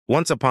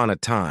Once upon a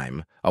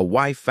time, a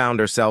wife found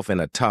herself in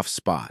a tough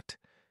spot.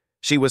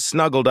 She was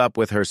snuggled up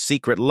with her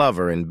secret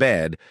lover in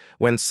bed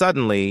when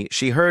suddenly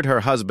she heard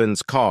her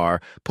husband's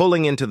car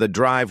pulling into the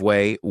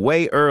driveway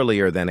way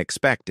earlier than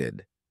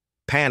expected.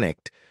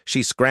 Panicked,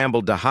 she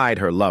scrambled to hide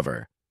her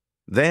lover.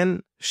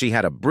 Then she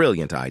had a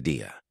brilliant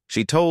idea.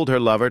 She told her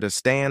lover to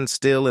stand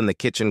still in the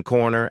kitchen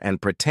corner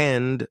and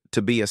pretend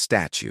to be a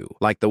statue,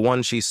 like the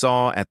one she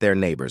saw at their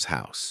neighbor's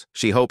house.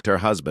 She hoped her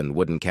husband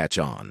wouldn't catch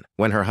on.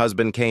 When her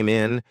husband came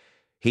in,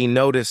 he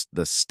noticed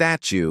the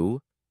statue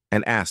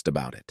and asked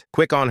about it.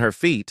 Quick on her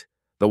feet,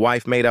 the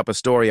wife made up a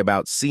story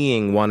about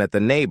seeing one at the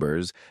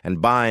neighbor's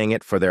and buying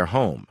it for their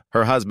home.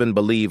 Her husband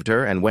believed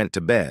her and went to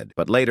bed.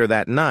 But later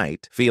that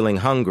night, feeling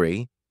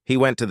hungry, he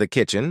went to the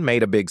kitchen,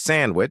 made a big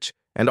sandwich,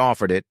 and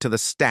offered it to the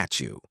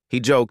statue.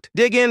 He joked,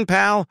 "Dig in,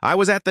 pal. I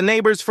was at the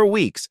neighbor's for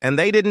weeks, and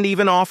they didn't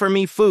even offer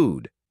me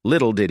food."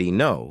 Little did he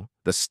know,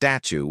 the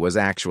statue was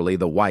actually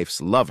the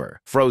wife's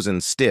lover, frozen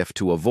stiff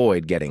to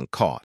avoid getting caught.